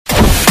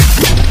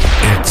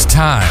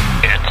time.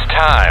 It's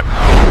time.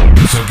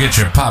 So get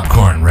your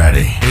popcorn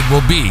ready. It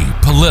will be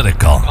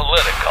political.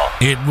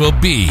 It will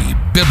be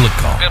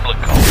biblical.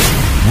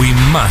 We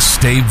must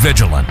stay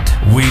vigilant.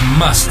 We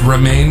must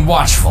remain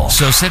watchful.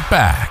 So sit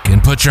back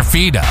and put your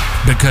feet up,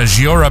 because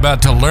you're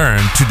about to learn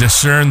to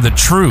discern the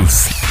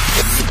truth.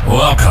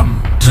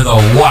 Welcome to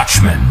The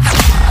Watchman.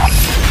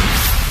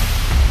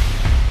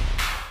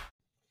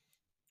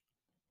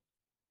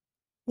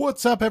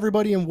 What's up,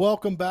 everybody, and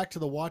welcome back to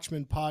the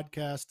Watchman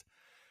Podcast.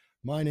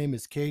 My name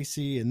is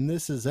Casey, and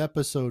this is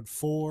episode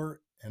 4,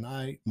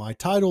 and my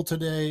title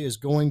today is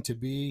going to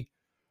be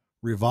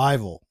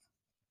Revival.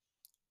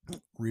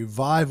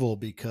 Revival,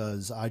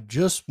 because I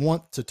just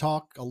want to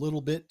talk a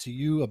little bit to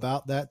you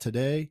about that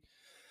today.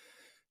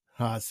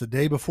 It's the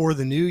day before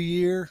the new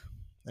year.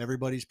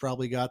 Everybody's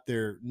probably got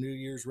their New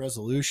Year's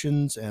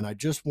resolutions, and I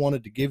just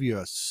wanted to give you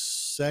a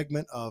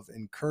segment of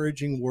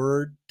encouraging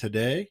word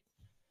today.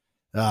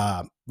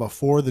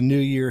 Before the new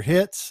year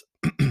hits.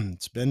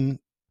 It's been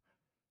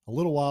a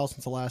little while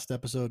since the last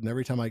episode, and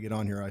every time I get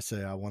on here I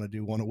say I want to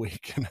do one a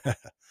week, and it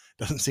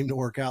doesn't seem to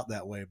work out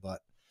that way, but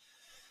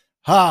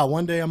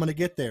one day I'm going to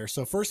get there.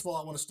 So first of all,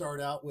 I want to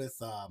start out with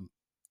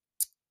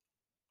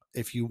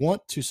if you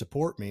want to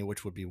support me,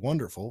 which would be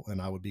wonderful and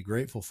I would be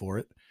grateful for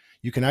it,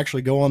 you can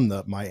actually go on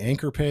my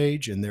Anchor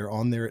page, and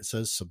on there it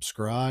says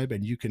subscribe,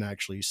 and you can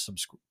actually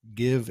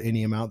give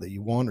any amount that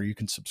you want, or you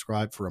can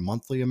subscribe for a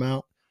monthly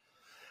amount.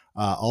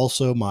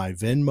 Also, my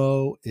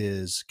Venmo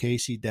is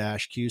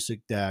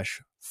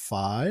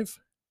Casey-Cusick-5,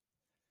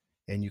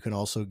 and you can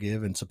also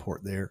give and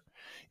support there.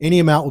 Any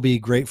amount will be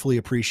gratefully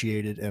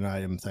appreciated, and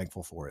I am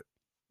thankful for it.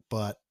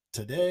 But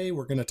today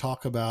we're going to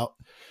talk about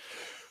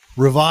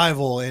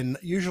revival, and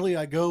usually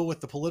I go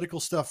with the political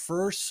stuff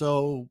first.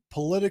 So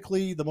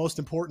politically, the most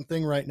important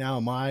thing right now,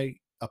 in my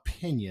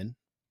opinion,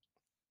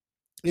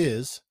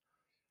 is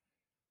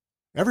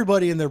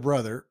everybody and their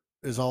brother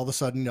is all of a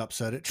sudden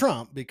upset at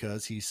Trump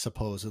because he's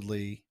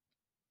supposedly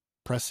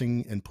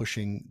pressing and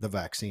pushing the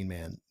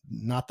vaccine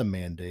not the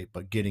mandate,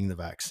 but getting the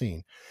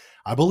vaccine.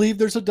 I believe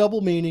there's a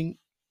double meaning,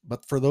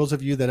 but for those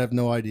of you that have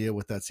no idea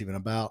what that's even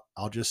about,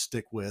 I'll just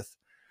stick with,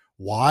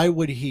 why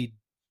would he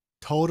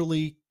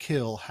totally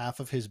kill half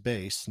of his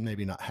base,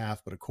 maybe not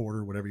half, but a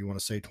quarter, whatever you want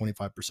to say,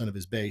 25% of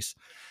his base,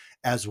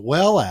 as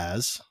well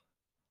as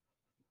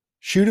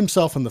shoot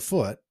himself in the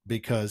foot,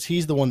 because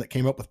he's the one that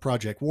came up with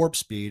Project Warp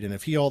Speed. And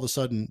if he all of a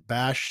sudden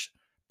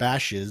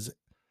bashes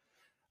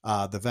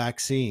the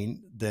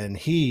vaccine, then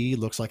he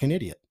looks like an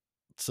idiot.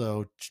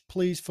 So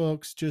please,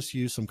 folks, just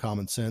use some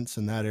common sense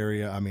in that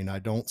area. I mean, I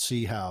don't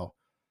see how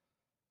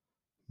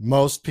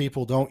most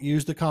people don't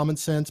use the common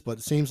sense, but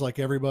it seems like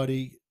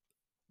everybody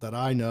that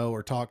I know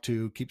or talk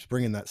to keeps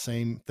bringing that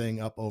same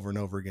thing up over and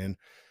over again.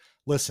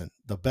 Listen,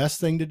 the best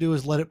thing to do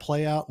is let it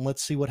play out, and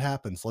let's see what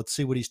happens. Let's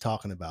see what he's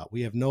talking about.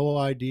 We have no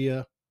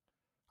idea.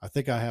 I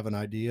think I have an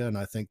idea, and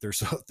I think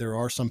there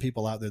are some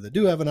people out there that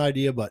do have an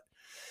idea, but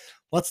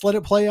let's let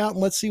it play out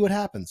and let's see what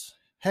happens.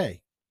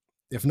 Hey,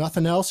 if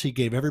nothing else, he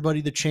gave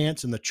everybody the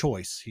chance and the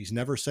choice. He's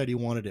never said he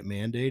wanted it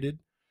mandated.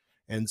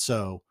 And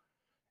so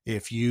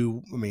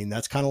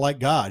that's kind of like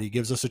God. He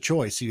gives us a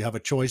choice. You have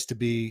a choice to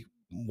be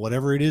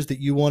whatever it is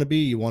that you want to be.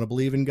 You want to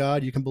believe in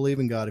God, you can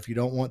believe in God. If you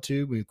don't want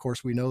to, of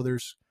course, we know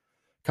there's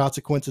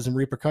consequences and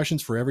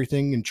repercussions for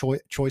everything and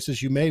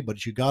choices you made,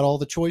 but you got all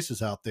the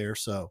choices out there.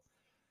 So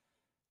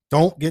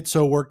don't get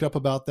so worked up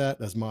about that.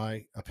 That's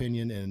my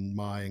opinion and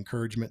my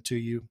encouragement to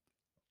you.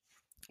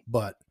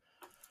 But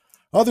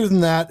other than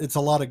that, it's a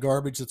lot of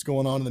garbage that's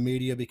going on in the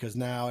media, because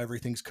now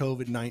everything's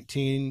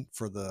COVID-19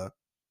 for the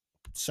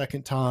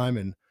second time.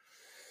 And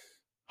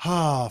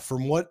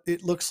from what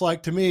it looks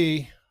like to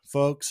me,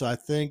 folks, I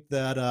think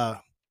that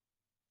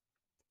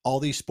all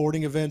these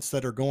sporting events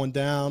that are going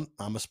down,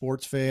 I'm a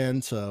sports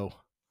fan, so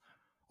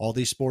all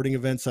these sporting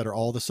events that are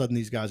all of a sudden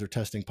these guys are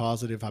testing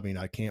positive. I mean,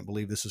 I can't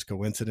believe this is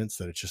coincidence,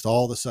 that it's just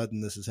all of a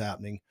sudden this is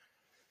happening.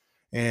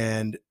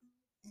 And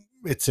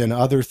it's in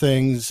other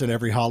things, and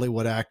every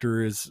Hollywood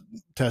actor is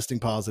testing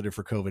positive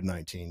for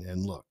COVID-19.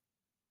 And look,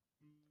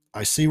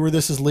 I see where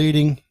this is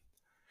leading.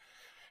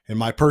 In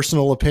my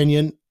personal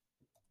opinion,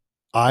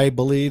 I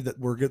believe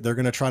that they're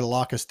going to try to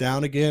lock us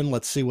down again.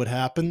 Let's see what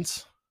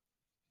happens.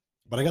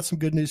 But I got some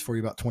good news for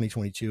you about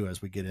 2022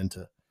 as we get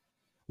into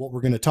what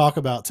we're going to talk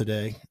about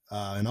today.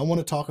 And I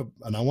want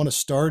to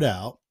start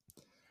out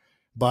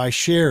by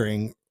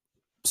sharing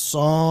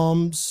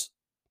Psalm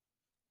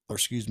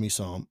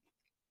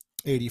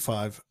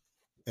 85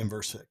 and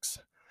verse 6.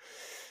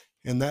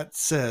 And that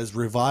says,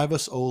 "Revive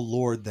us, O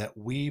Lord, that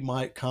we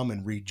might come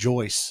and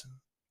rejoice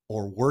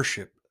or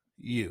worship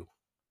you."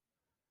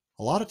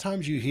 A lot of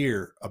times you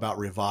hear about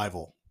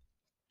revival,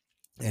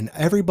 and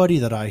everybody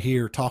that I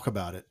hear talk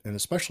about it, and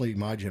especially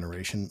my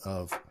generation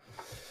of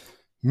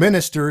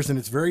ministers, and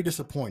it's very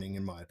disappointing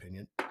in my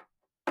opinion,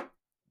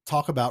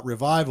 talk about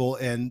revival.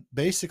 And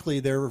basically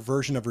their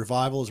version of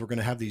revival is we're going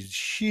to have these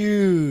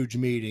huge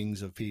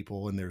meetings of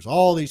people, and there's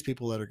all these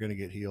people that are going to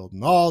get healed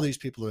and all these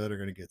people that are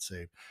going to get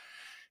saved,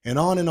 and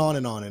on and on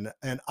and on.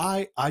 And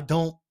I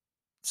don't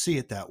see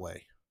it that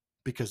way.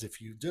 Because if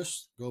you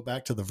just go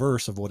back to the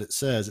verse of what it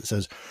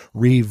says,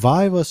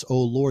 revive us, O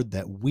Lord,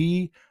 that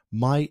we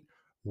might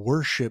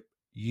worship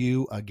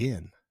you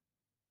again.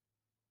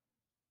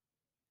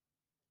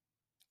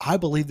 I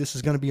believe this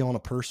is going to be on a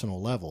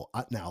personal level.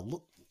 Now,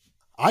 look,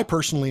 I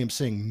personally am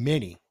seeing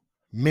many,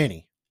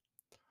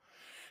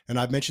 and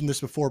I've mentioned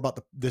this before about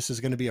this is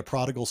going to be a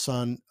prodigal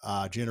son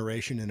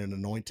generation and an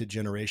anointed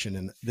generation.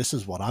 And this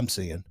is what I'm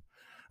seeing.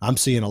 I'm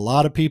seeing a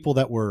lot of people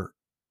that were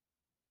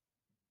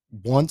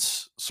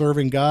once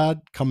serving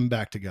God coming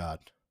back to God,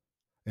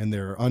 and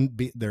they're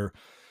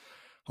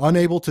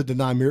unable to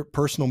deny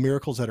personal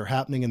miracles that are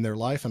happening in their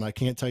life. And I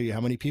can't tell you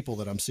how many people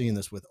that I'm seeing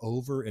this with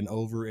over and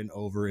over and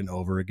over and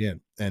over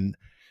again. And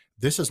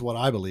this is what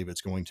I believe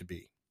it's going to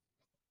be,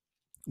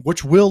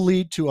 which will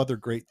lead to other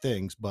great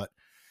things. But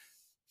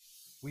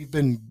we've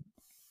been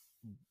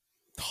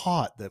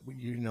taught that,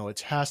 it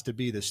has to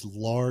be this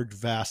large,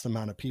 vast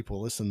amount of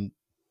people. Listen,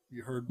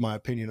 you heard my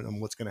opinion on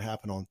what's going to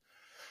happen on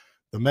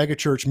the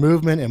megachurch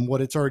movement and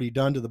what it's already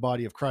done to the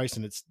body of Christ.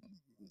 And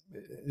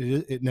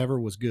it never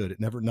was good.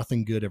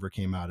 Nothing good ever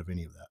came out of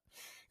any of that.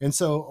 And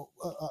so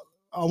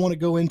I want to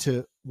go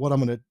into what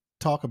I'm going to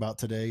talk about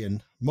today.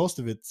 And most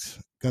of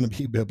it's going to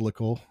be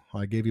biblical.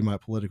 I gave you my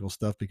political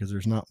stuff because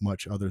there's not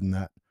much other than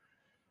that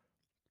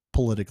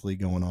politically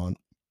going on,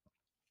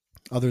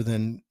 other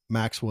than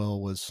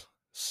Maxwell was,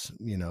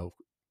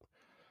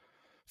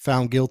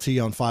 found guilty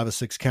on 5 of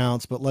 6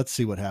 counts, but let's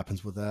see what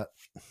happens with that.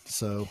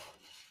 So,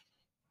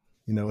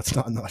 it's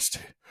not much.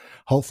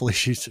 Hopefully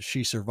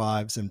she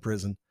survives in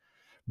prison.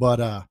 But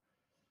I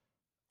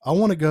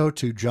want to go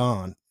to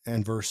John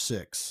and verse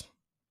 6.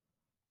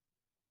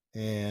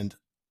 And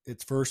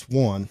it's verse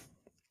 1.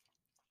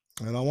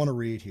 And I want to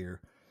read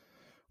here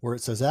where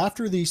it says,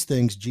 after these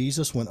things,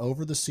 Jesus went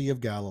over the Sea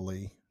of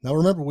Galilee. Now,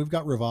 remember, we've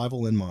got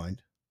revival in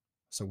mind.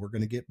 So we're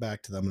going to get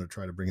back to that. I'm going to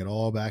try to bring it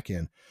all back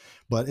in.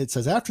 But it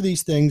says, after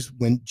these things,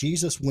 when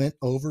Jesus went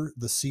over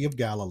the Sea of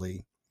Galilee,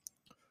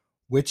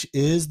 which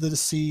is the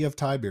Sea of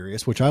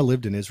Tiberias, which I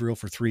lived in Israel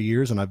for 3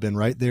 years, and I've been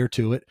right there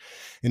to it.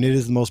 And it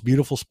is the most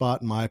beautiful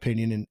spot, in my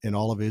opinion, in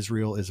all of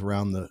Israel, is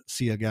around the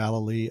Sea of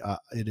Galilee.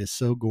 It is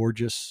so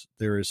gorgeous.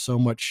 There is so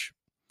much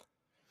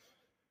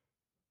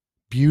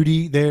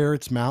beauty there.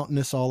 It's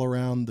mountainous all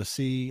around the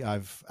sea.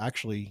 I've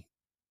actually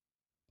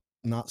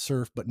not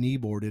surfed, but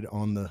kneeboarded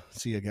on the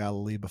Sea of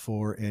Galilee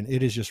before. And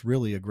it is just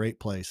really a great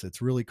place.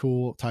 It's really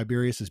cool.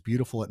 Tiberias is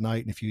beautiful at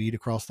night. And if you eat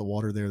across the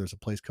water there's a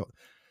place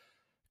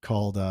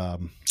called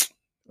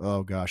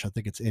oh gosh, I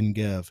think it's En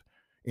Gev.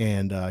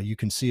 And you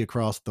can see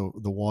across the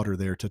water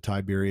there to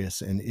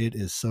Tiberias. And it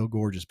is so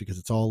gorgeous because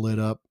it's all lit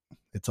up.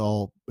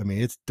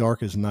 It's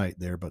dark as night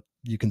there, but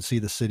you can see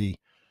the city,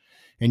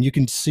 and you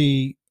can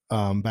see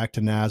back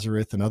to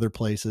Nazareth and other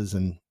places.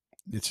 And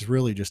it's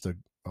really just a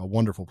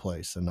wonderful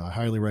place. And I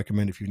highly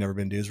recommend, if you've never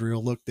been to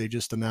Israel, look, they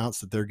just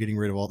announced that they're getting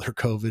rid of all their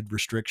COVID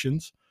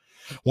restrictions.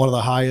 One of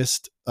the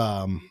highest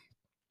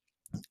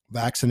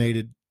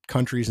vaccinated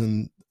countries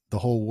in the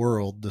whole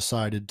world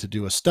decided to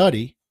do a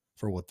study,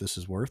 for what this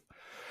is worth,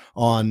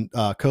 on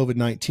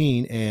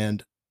COVID-19.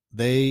 And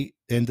they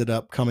ended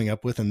up coming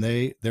up with, and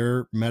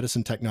their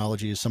medicine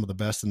technology is some of the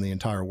best in the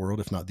entire world,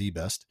 if not the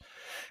best.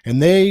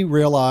 And they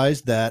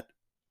realized that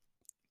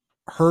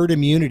herd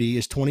immunity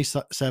is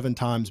 27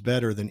 times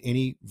better than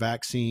any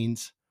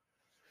vaccines,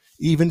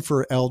 even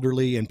for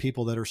elderly and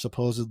people that are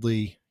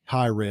supposedly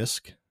high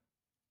risk.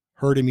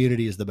 Herd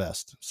immunity is the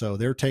best. So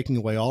they're taking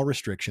away all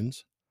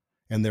restrictions,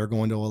 and they're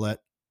going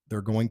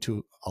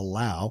to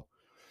allow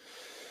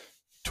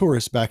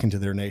tourists back into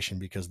their nation,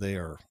 because they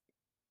are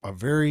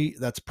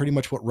that's pretty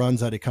much what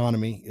runs that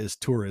economy, is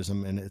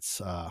tourism. And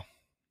it's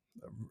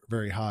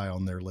very high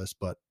on their list.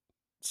 But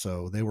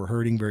so they were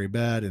hurting very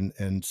bad.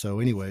 And so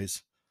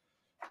anyways,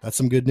 that's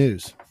some good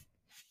news,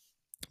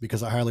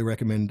 because I highly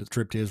recommend a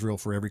trip to Israel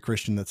for every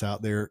Christian that's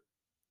out there,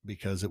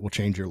 because it will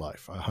change your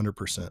life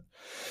 100%.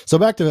 So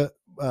back to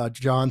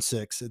John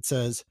 6, it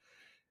says,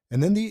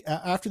 and then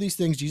after these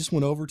things, Jesus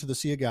went over to the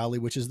Sea of Galilee,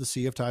 which is the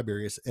Sea of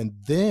Tiberias. And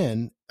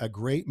then a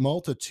great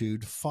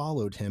multitude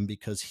followed him,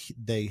 because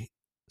they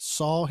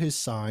saw his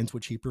signs,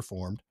 which he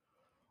performed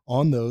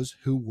on those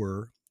who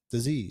were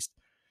diseased.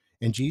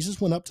 And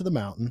Jesus went up to the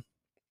mountain,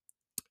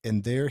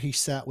 and there he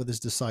sat with his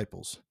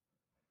disciples.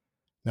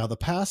 Now the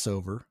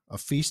Passover, a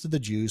feast of the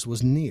Jews,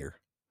 was near.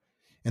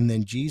 And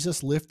then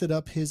Jesus lifted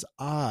up his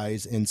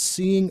eyes, and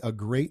seeing a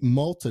great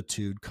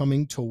multitude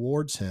coming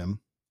towards him,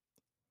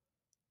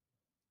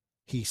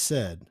 he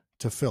said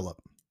to Philip,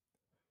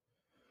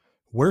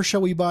 where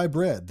shall we buy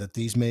bread that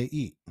these may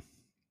eat?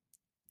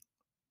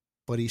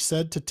 But he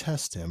said to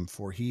test him,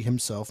 for he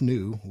himself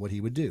knew what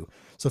he would do.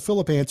 So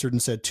Philip answered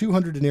and said,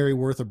 200 denarii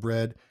worth of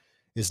bread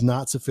is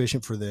not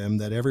sufficient for them,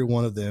 that every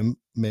one of them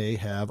may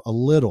have a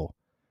little.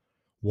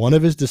 One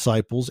of his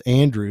disciples,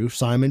 Andrew,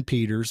 Simon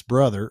Peter's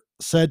brother,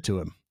 said to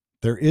him,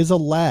 there is a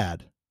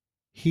lad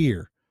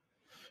here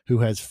who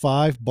has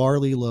 5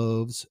 barley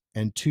loaves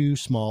and 2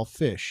 small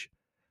fish.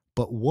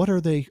 But what are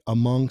they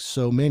among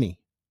so many?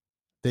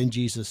 Then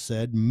Jesus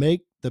said,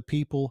 make the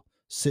people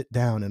sit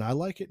down. And I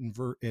like it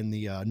in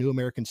the New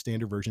American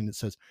Standard Version. It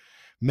says,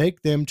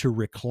 make them to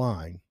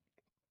recline.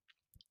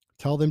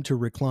 Tell them to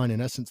recline.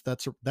 In essence,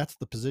 that's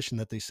the position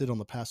that they sit on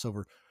the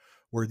Passover,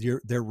 where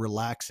they're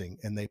relaxing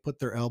and they put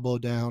their elbow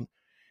down.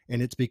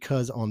 And it's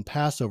because on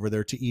Passover,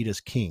 they're to eat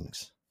as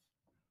kings.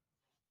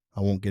 I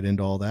won't get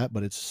into all that,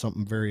 but it's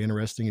something very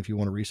interesting. If you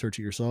want to research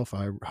it yourself,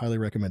 I highly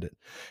recommend it.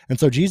 And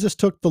so Jesus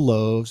took the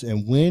loaves,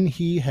 and when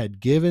he had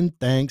given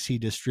thanks, he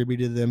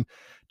distributed them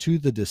to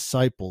the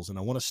disciples. And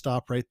I want to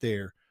stop right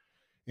there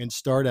and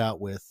start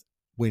out with,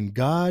 when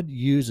God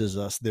uses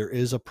us, there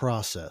is a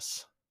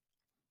process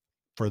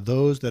for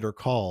those that are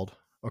called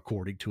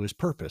according to his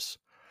purpose.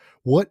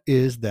 What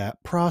is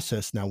that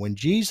process? Now, when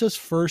Jesus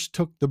first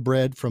took the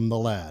bread from the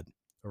lad,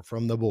 or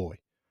from the boy,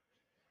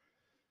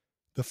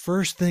 the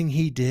first thing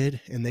he did,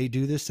 and they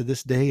do this to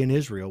this day in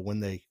Israel, when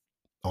they,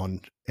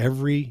 on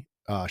every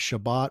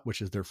Shabbat,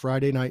 which is their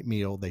Friday night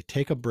meal, they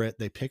take a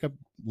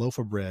loaf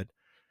of bread.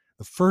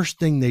 The first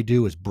thing they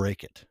do is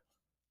break it.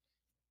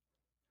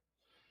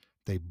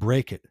 They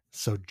break it.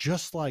 So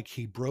just like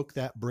he broke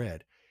that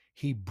bread,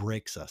 he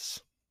breaks us.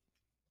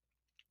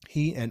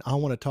 And I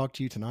want to talk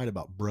to you tonight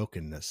about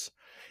brokenness.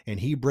 And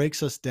he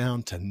breaks us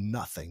down to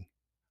nothing.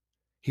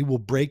 He will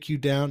break you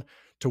down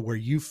to where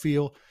you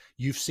feel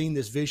you've seen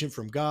this vision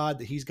from God,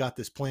 that he's got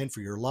this plan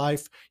for your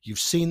life. You've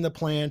seen the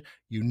plan,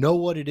 you know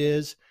what it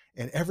is,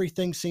 and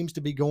everything seems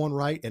to be going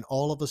right. And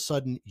all of a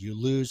sudden you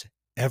lose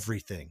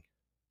everything.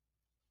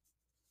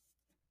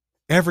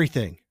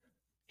 Everything.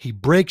 He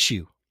breaks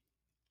you.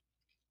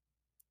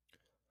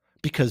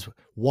 Because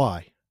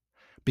why?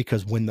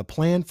 Because when the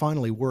plan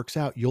finally works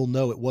out, you'll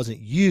know it wasn't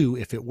you.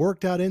 If it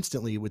worked out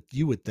instantly,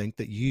 you would think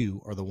that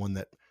you are the one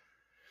that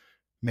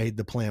made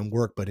the plan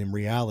work. But in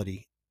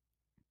reality,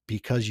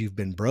 because you've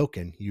been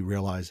broken, you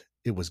realize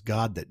it was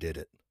God that did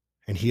it.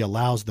 And he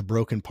allows the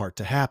broken part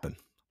to happen.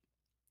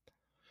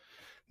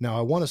 Now,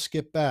 I want to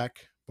skip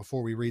back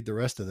before we read the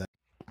rest of that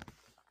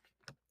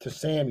to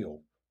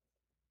Samuel.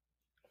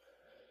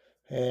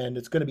 And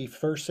it's going to be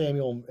 1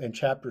 Samuel in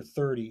chapter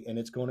 30, and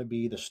it's going to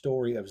be the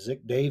story of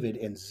David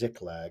and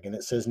Ziklag. And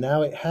it says,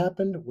 now it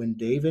happened when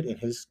David and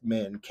his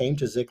men came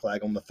to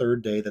Ziklag on the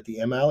third day that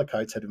the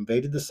Amalekites had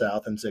invaded the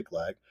south, and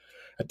Ziklag,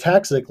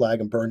 attacked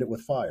Ziklag and burned it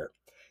with fire,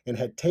 and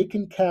had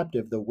taken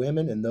captive the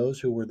women and those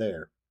who were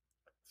there.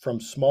 From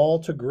small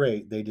to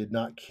great, they did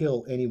not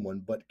kill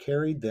anyone, but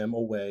carried them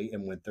away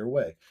and went their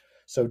way.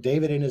 So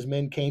David and his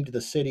men came to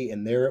the city,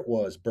 and there it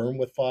was, burned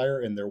with fire,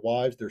 and their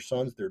wives, their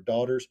sons, their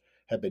daughters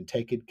had been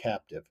taken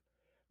captive.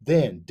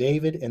 Then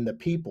David and the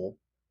people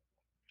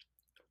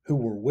who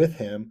were with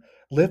him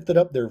lifted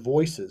up their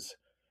voices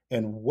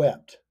and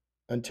wept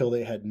until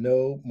they had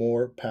no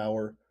more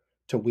power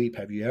to weep.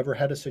 Have you ever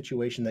had a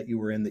situation that you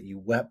were in that you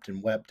wept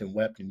and wept and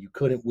wept and you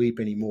couldn't weep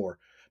anymore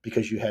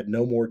because you had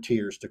no more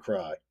tears to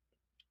cry? It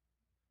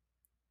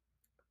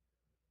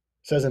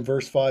says in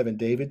verse 5, and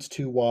David's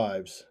two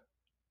wives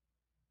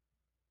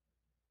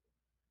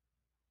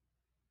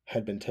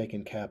had been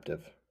taken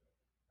captive.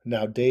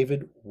 Now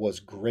David was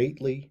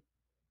greatly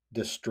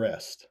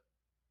distressed,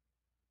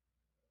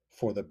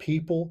 for the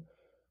people,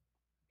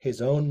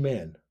 his own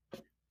men,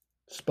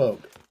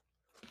 spoke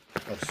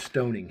of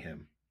stoning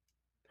him.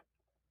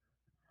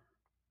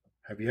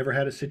 Have you ever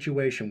had a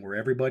situation where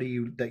everybody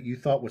that you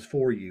thought was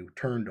for you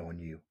turned on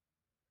you?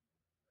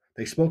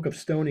 They spoke of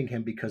stoning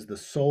him because the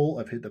soul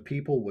of the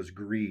people was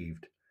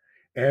grieved,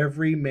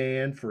 every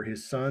man for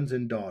his sons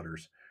and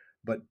daughters.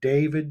 But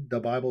David, the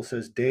Bible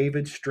says,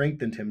 David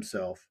strengthened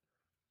himself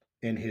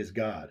in his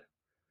God.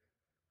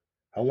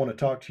 I want to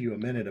talk to you a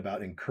minute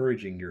about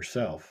encouraging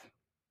yourself.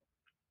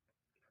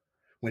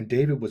 When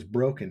David was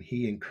broken,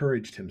 he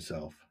encouraged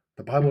himself.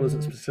 The Bible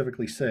doesn't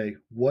specifically say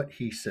what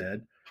he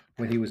said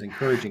when he was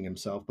encouraging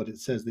himself, but it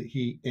says that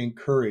he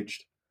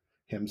encouraged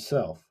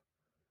himself.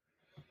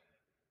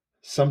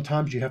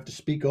 Sometimes you have to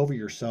speak over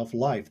yourself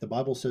life. The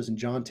Bible says in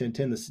John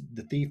 10:10,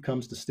 the thief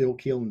comes to steal,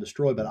 kill, and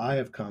destroy, but I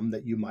have come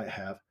that you might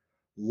have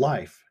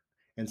life.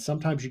 And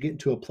sometimes you get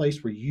into a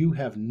place where you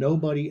have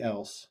nobody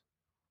else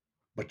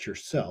but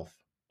yourself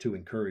to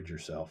encourage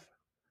yourself.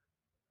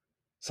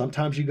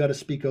 Sometimes you got to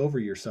speak over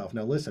yourself.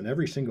 Now listen,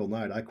 every single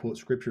night I quote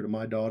scripture to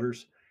my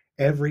daughters.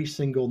 Every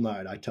single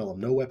night I tell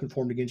them, no weapon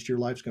formed against your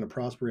life is going to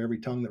prosper. Every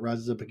tongue that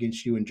rises up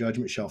against you in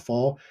judgment shall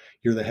fall.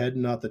 You're the head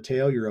and not the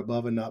tail. You're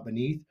above and not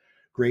beneath.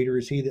 Greater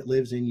is he that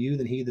lives in you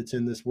than he that's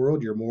in this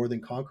world. You're more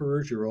than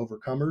conquerors. You're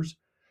overcomers.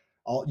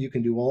 You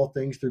can do all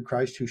things through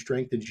Christ who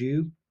strengthens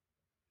you.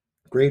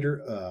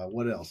 Greater,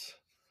 what else?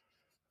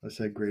 I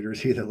said, greater is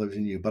he that lives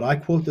in you. But I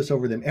quote this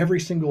over them every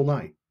single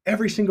night,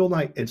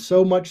 and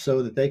so much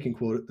so that they can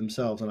quote it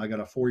themselves. And I got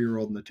a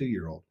 4-year-old and a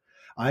 2-year-old.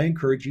 I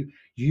encourage you.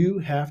 You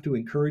have to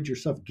encourage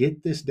yourself.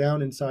 Get this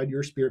down inside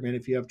your spirit, man.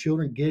 If you have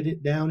children, get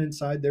it down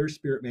inside their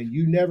spirit, man.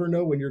 You never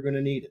know when you're going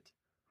to need it.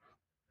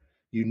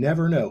 You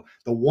never know.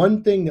 The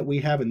one thing that we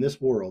have in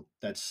this world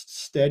that's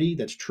steady,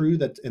 that's true,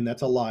 and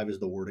that's alive is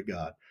the Word of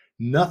God.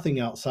 Nothing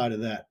outside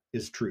of that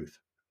is truth.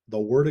 The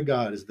Word of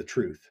God is the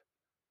truth.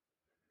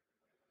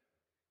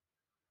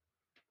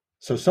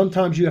 So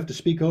sometimes you have to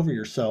speak over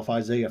yourself,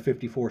 Isaiah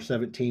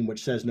 54:17,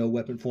 which says, no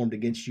weapon formed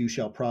against you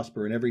shall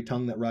prosper, and every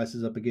tongue that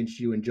rises up against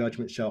you in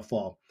judgment shall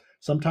fall.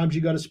 Sometimes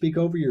you got to speak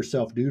over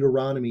yourself,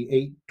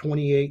 Deuteronomy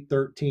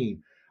 8:28-13.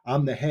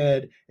 I'm the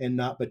head and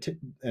not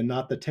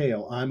the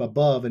tail. I'm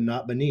above and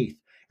not beneath.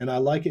 And I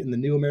like it in the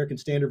New American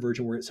Standard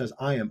Version where it says,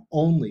 I am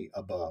only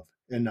above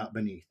and not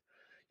beneath.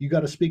 You got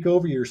to speak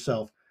over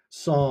yourself,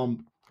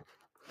 Psalm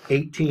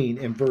 18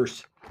 and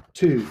verse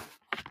 2.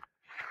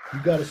 You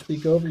got to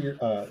speak over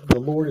the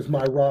Lord is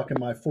my rock and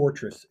my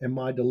fortress and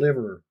my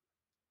deliverer.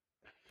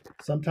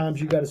 Sometimes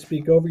you got to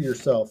speak over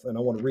yourself, and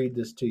I want to read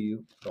this to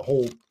you, the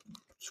whole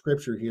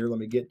scripture here. Let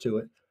me get to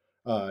it.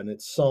 And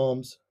it's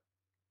Psalms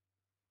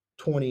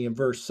 20 and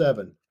verse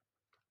 7.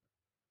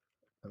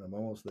 And I'm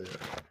almost there.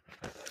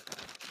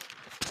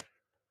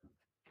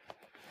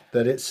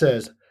 That it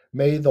says,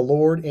 may the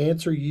Lord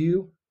answer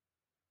you.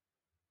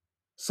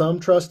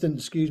 Some trust in,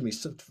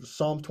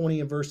 Psalm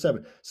 20 and verse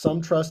 7.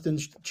 Some trust in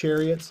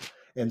chariots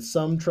and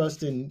some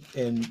trust in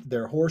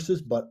their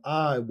horses, but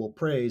I will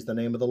praise the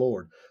name of the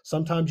Lord.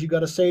 Sometimes you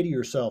got to say to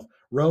yourself,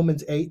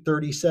 Romans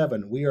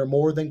 8:37, we are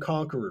more than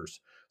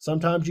conquerors.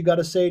 Sometimes you got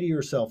to say to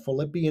yourself,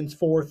 Philippians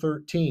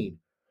 4:13,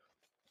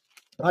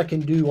 I can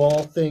do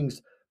all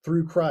things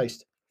through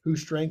Christ who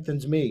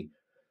strengthens me.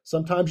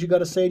 Sometimes you got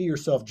to say to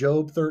yourself,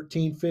 Job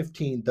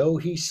 13:15, though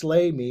he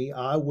slay me,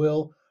 I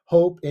will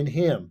hope in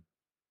him.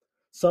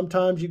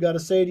 Sometimes you got to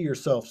say to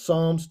yourself,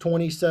 Psalms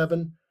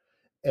 27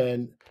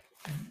 and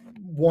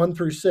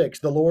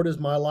 1-6, the Lord is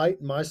my light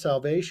and my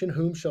salvation.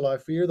 Whom shall I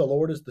fear? The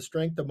Lord is the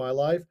strength of my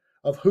life.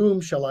 Of whom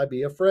shall I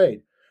be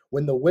afraid?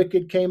 When the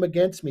wicked came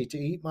against me to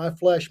eat my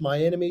flesh,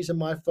 my enemies and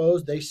my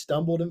foes, they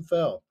stumbled and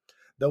fell.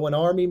 Though an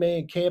army may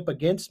encamp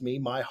against me,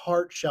 my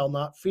heart shall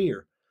not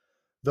fear.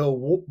 Though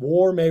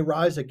war may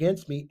rise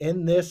against me,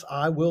 in this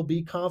I will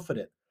be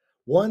confident.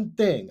 One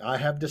thing I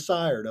have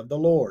desired of the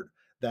Lord,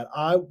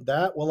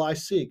 that will I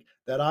seek,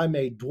 that I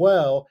may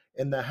dwell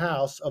in the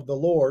house of the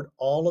Lord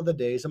all of the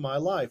days of my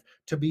life,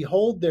 to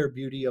behold their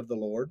beauty of the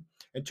Lord,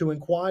 and to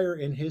inquire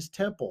in his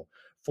temple.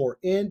 For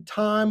in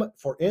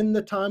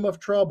the time of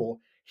trouble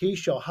he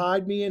shall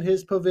hide me in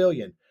his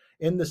pavilion.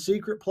 In the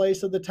secret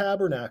place of the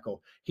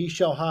tabernacle he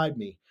shall hide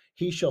me.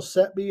 He shall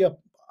set me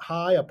up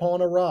high upon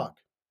a rock.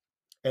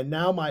 And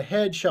now my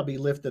head shall be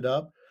lifted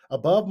up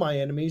above my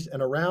enemies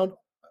and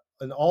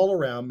all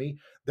around me.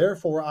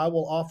 Therefore I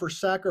will offer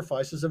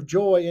sacrifices of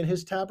joy in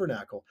his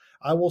tabernacle.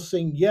 I will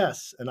sing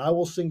yes, and I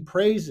will sing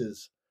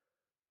praises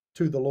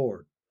to the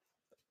Lord.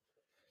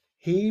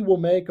 He will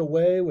make a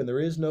way when there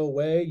is no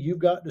way. You've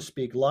got to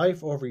speak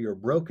life over your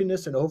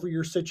brokenness and over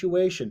your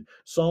situation.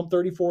 Psalm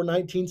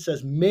 34:19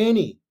 says,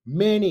 many,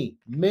 many,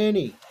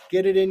 many,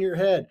 get it in your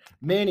head.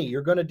 Many,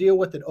 you're going to deal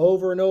with it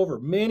over and over.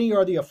 Many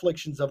are the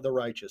afflictions of the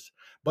righteous.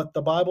 But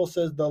the Bible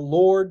says the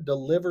Lord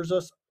delivers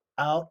us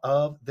out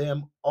of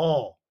them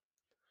all.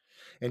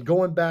 And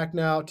going back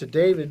now to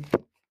David,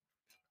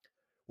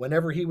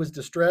 whenever he was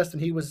distressed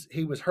and he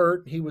was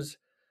hurt, he was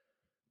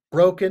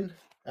broken,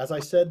 as I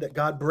said, that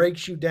God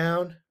breaks you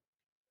down.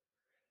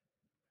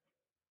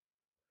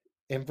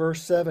 In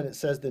verse 7, it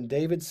says, then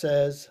David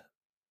says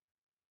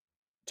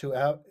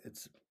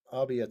it's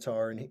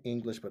Abiathar in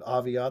English, but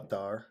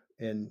Aviathar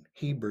in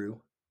Hebrew,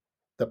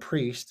 the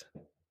priest,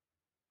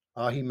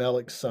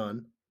 Ahimelech's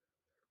son,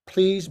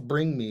 please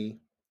bring me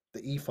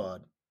the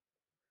ephod.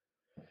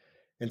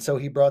 And so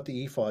he brought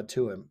the ephod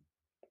to him.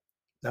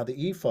 Now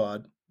the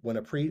ephod,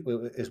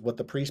 is what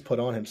the priest put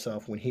on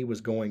himself when he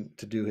was going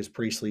to do his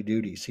priestly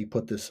duties. He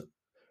put this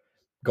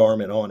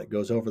garment on. It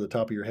goes over the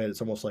top of your head. It's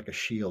almost like a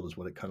shield is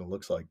what it kind of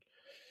looks like.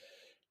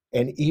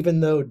 And even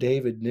though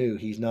David knew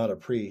he's not a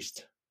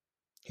priest,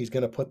 he's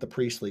going to put the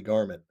priestly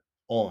garment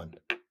on.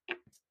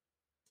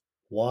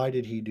 Why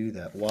did he do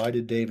that? Why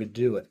did David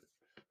do it?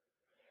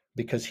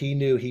 Because he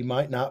knew he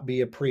might not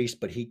be a priest,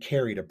 but he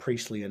carried a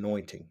priestly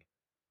anointing.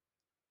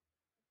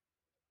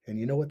 And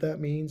you know what that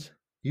means?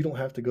 You don't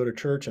have to go to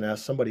church and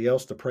ask somebody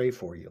else to pray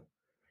for you.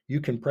 You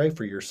can pray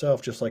for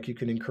yourself just like you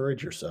can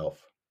encourage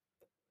yourself.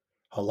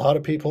 A lot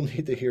of people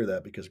need to hear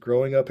that, because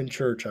growing up in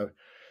church, I've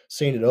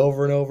seen it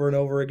over and over and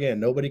over again.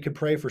 Nobody could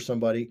pray for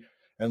somebody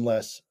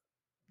unless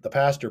the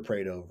pastor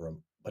prayed over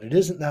them. But it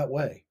isn't that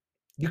way.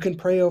 You can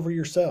pray over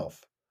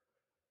yourself.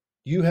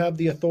 You have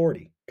the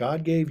authority.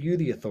 God gave you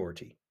the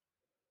authority.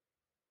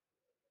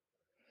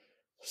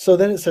 So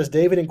then it says,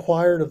 David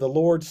inquired of the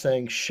Lord,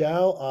 saying,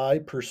 shall I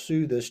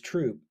pursue this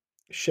troop?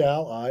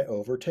 Shall I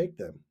overtake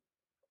them?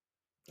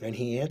 And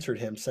he answered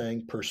him,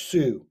 saying,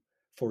 pursue,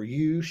 for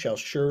you shall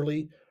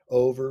surely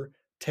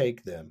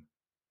overtake them,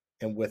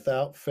 and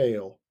without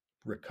fail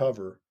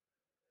recover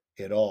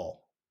it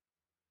all.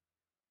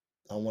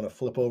 I want to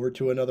flip over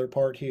to another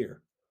part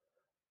here.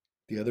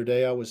 The other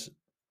day I was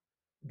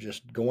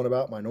just going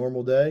about my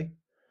normal day,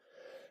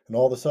 and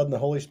all of a sudden the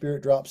Holy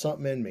Spirit dropped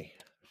something in me.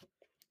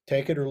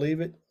 Take it or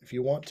leave it if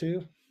you want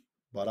to,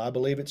 but I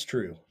believe it's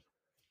true.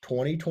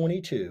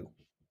 2022,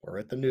 we're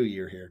at the new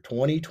year here.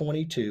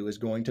 2022 is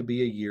going to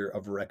be a year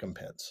of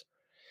recompense.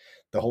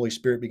 The Holy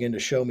Spirit began to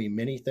show me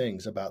many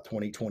things about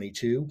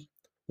 2022,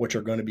 which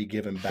are going to be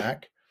given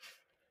back.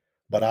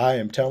 But I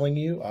am telling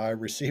you, I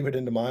receive it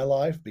into my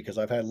life because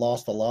I've had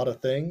lost a lot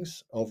of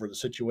things over the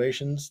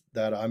situations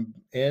that I'm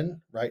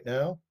in right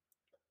now.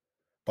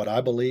 But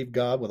I believe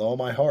God with all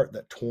my heart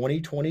that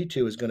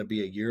 2022 is going to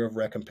be a year of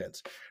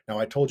recompense. Now,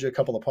 I told you a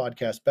couple of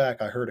podcasts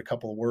back, I heard a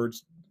couple of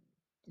words,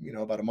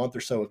 about a month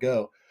or so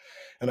ago,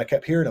 and I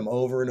kept hearing them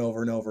over and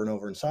over and over and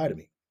over inside of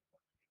me.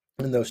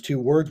 And those two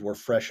words were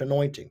fresh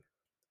anointing.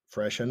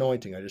 Fresh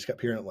anointing. I just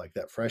kept hearing it like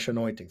that. Fresh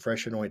anointing,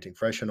 fresh anointing,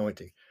 fresh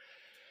anointing.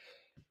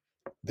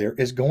 There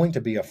is going to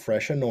be a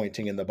fresh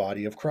anointing in the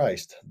body of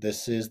Christ.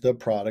 This is the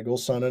prodigal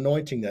son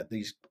anointing that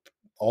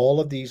all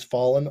of these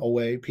fallen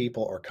away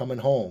people are coming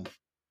home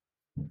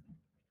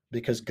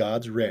because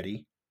God's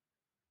ready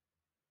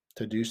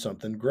to do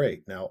something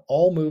great. Now,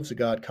 all moves of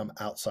God come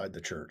outside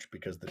the church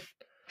because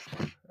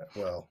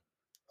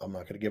I'm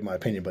not going to give my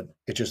opinion, but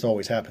it just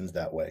always happens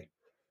that way.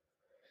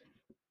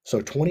 So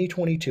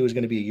 2022 is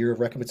going to be a year of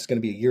recompense. It's going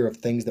to be a year of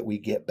things that we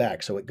get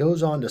back. So it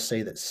goes on to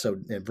say that, so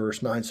in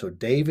verse 9, so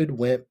David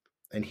went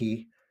and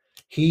he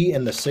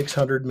and the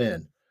 600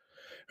 men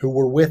who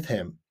were with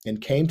him and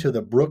came to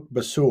the brook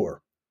Besor,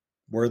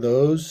 where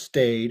those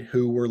stayed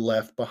who were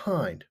left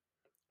behind.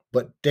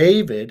 But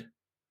David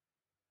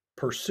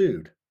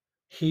pursued,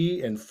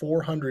 he and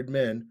 400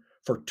 men,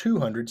 for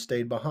 200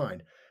 stayed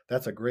behind.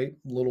 That's a great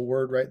little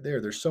word right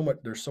there. There's so much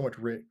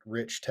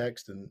rich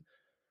text and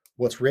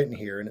what's written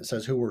here, and it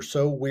says, who were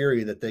so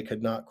weary that they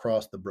could not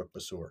cross the brook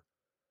Besor.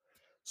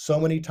 So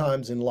many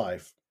times in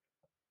life,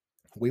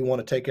 we want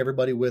to take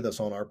everybody with us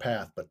on our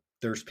path, but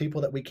there's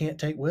people that we can't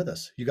take with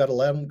us. You got to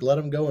let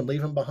them go and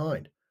leave them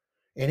behind.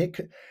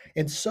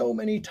 And so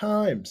many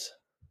times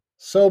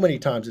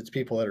it's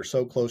people that are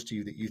so close to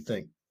you that you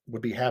think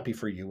would be happy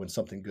for you when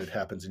something good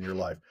happens in your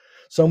life.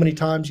 So many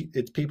times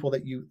it's people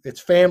it's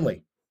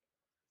family,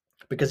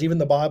 because even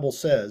the Bible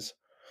says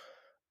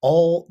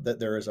that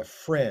there is a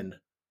friend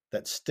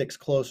that sticks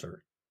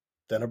closer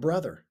than a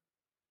brother.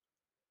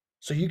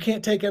 So you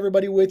can't take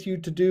everybody with you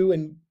to do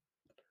and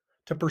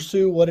to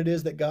pursue what it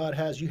is that God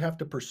has. You have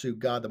to pursue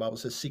God. The Bible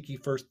says, seek ye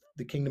first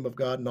the kingdom of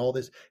God and all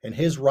this and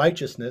his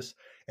righteousness,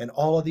 and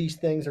all of these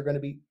things are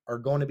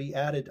going to be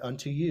added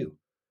unto you.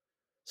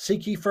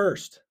 Seek ye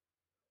first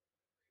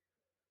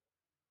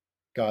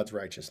God's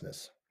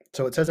righteousness.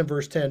 So it says in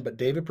verse 10, but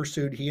David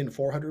pursued, he and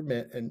 400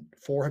 men,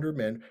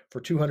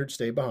 for 200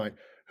 stayed behind,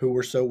 who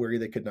were so weary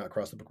they could not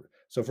cross the brook.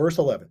 So verse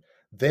 11,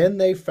 then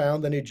they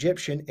found an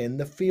Egyptian in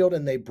the field,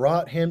 and they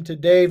brought him to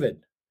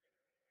David.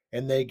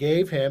 And they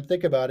gave him,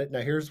 think about it.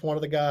 Now, here's one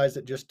of the guys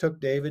that just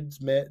took David's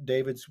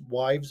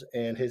wives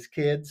and his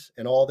kids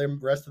and all the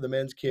rest of the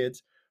men's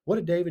kids. What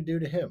did David do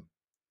to him?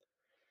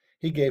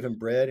 He gave him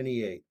bread and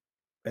he ate,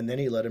 and then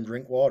he let him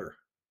drink water.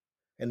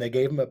 And they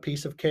gave him a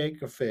piece of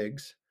cake of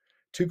figs,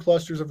 2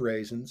 clusters of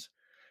raisins.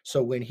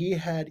 So when he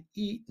had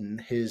eaten,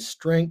 his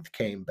strength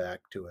came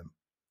back to him,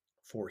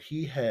 for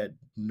he had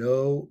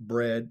no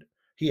bread.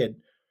 He had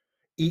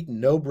eaten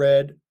no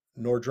bread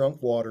nor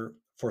drunk water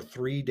for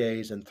 3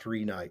 days and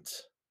 3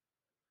 nights.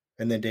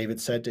 And then David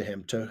said to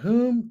him, to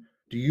whom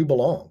do you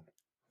belong?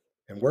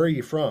 And where are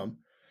you from?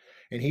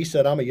 And he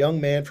said, I'm a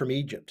young man from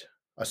Egypt,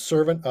 a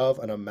servant of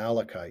an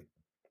Amalekite.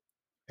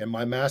 And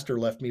my master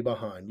left me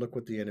behind. Look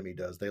what the enemy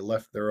does. They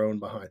left their own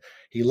behind.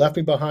 He left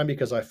me behind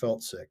because I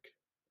felt sick.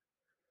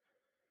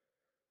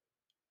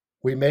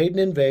 We made an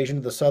invasion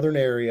of the southern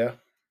area,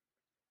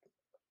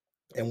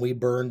 and we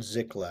burned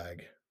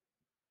Ziklag,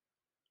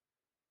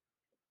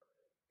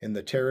 in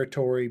the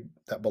territory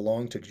that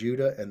belonged to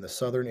Judah and the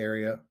southern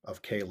area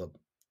of Caleb.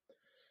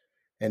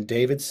 And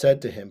David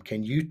said to him,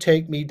 can you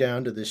take me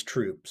down to this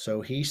troop?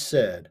 So he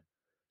said,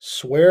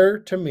 swear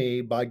to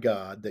me by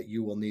God that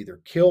you will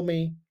neither kill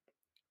me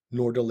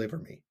nor deliver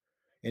me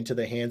into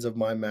the hands of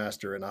my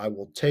master, and I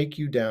will take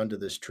you down to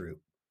this troop.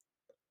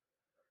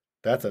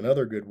 That's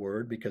another good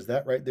word, because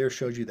that right there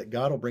shows you that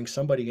God will bring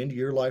somebody into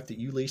your life that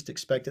you least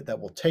expect it, that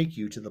will take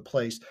you to the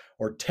place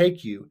or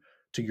take you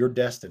to your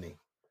destiny.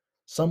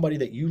 Somebody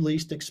that you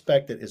least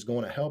expect it is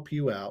going to help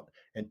you out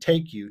and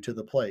take you to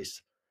the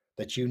place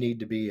that you need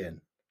to be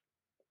in.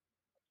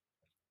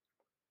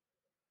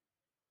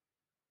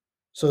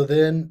 So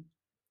then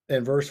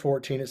in verse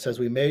 14, it says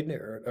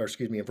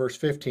in verse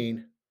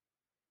 15,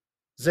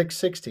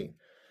 16.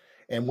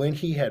 And when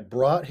he had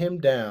brought him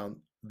down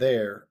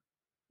there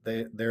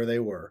they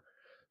were,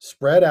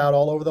 spread out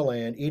all over the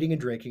land, eating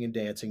and drinking and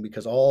dancing,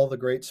 because all the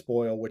great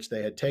spoil which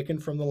they had taken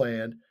from the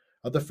land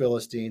of the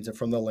Philistines and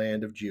from the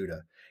land of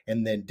Judah.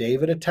 And then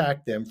David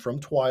attacked them from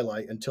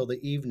twilight until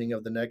the evening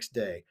of the next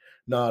day.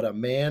 Not a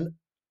man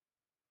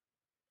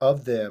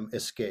of them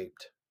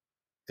escaped,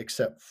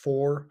 except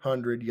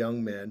 400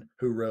 young men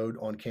who rode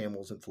on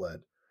camels and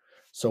fled.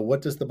 So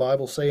what does the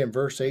Bible say in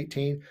verse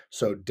 18?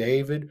 So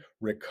David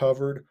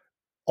recovered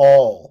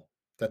all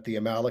that the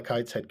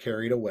Amalekites had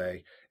carried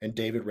away, and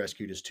David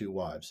rescued his 2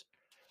 wives.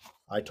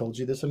 I told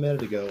you this a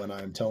minute ago, and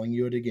I am telling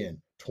you it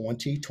again.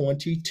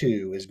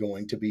 2022 is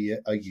going to be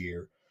a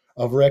year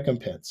of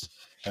recompense.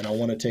 And I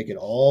want to take it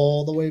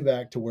all the way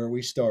back to where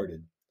we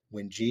started.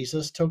 When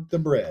Jesus took the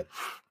bread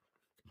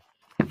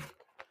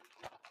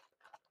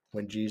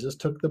when Jesus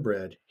took the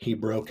bread, he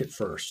broke it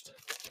first.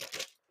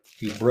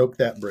 He broke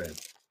that bread.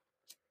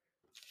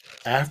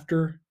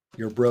 After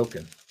you're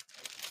broken,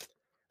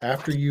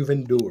 after you've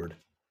endured,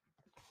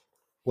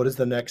 what is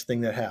the next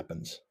thing that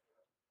happens?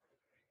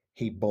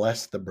 He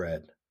blessed the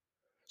bread.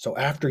 So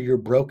after your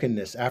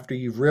brokenness, after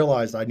you've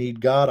realized I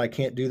need God, I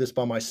can't do this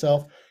by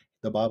myself,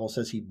 the Bible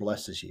says he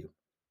blesses you.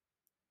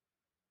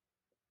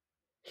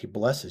 He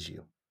blesses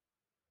you.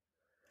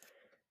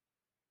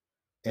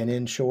 And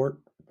in short,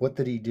 what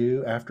did he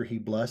do after he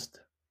blessed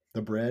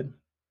the bread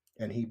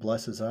and he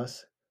blesses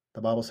us?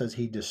 The Bible says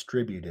he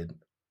distributed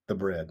the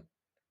bread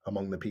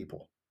among the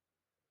people.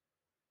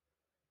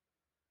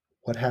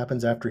 What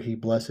happens after he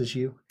blesses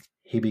you?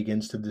 He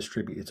begins to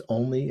distribute. It's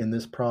only in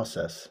this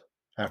process,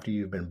 after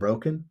you've been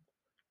broken,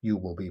 you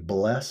will be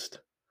blessed,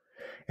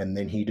 and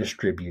then he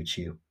distributes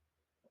you.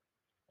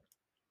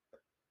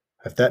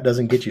 If that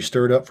doesn't get you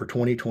stirred up for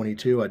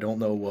 2022, I don't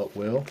know what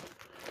will.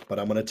 But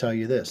I'm going to tell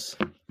you this.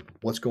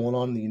 What's going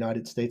on in the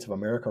United States of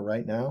America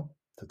right now,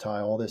 to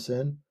tie all this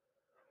in,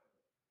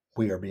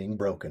 we are being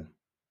broken.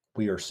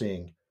 We are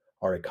seeing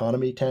our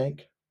economy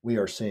tank. We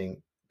are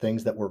seeing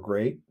things that were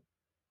great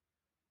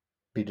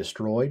be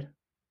destroyed.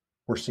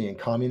 We're seeing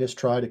communists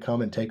try to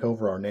come and take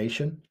over our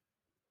nation.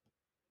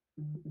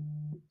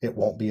 It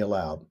won't be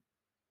allowed.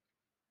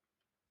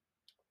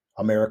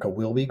 America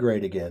will be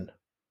great again,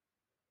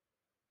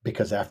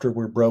 because after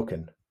we're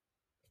broken,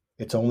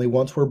 it's only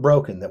once we're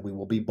broken that we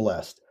will be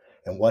blessed.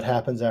 And what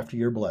happens after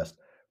you're blessed?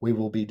 We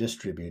will be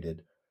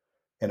distributed,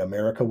 and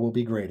America will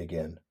be great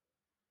again.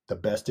 The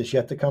best is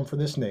yet to come for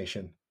this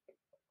nation.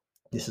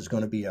 This is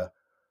going to be a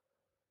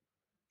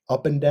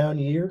up and down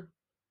year,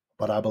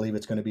 but I believe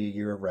it's going to be a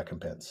year of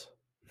recompense.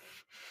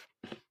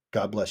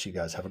 God bless you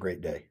guys. Have a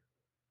great day.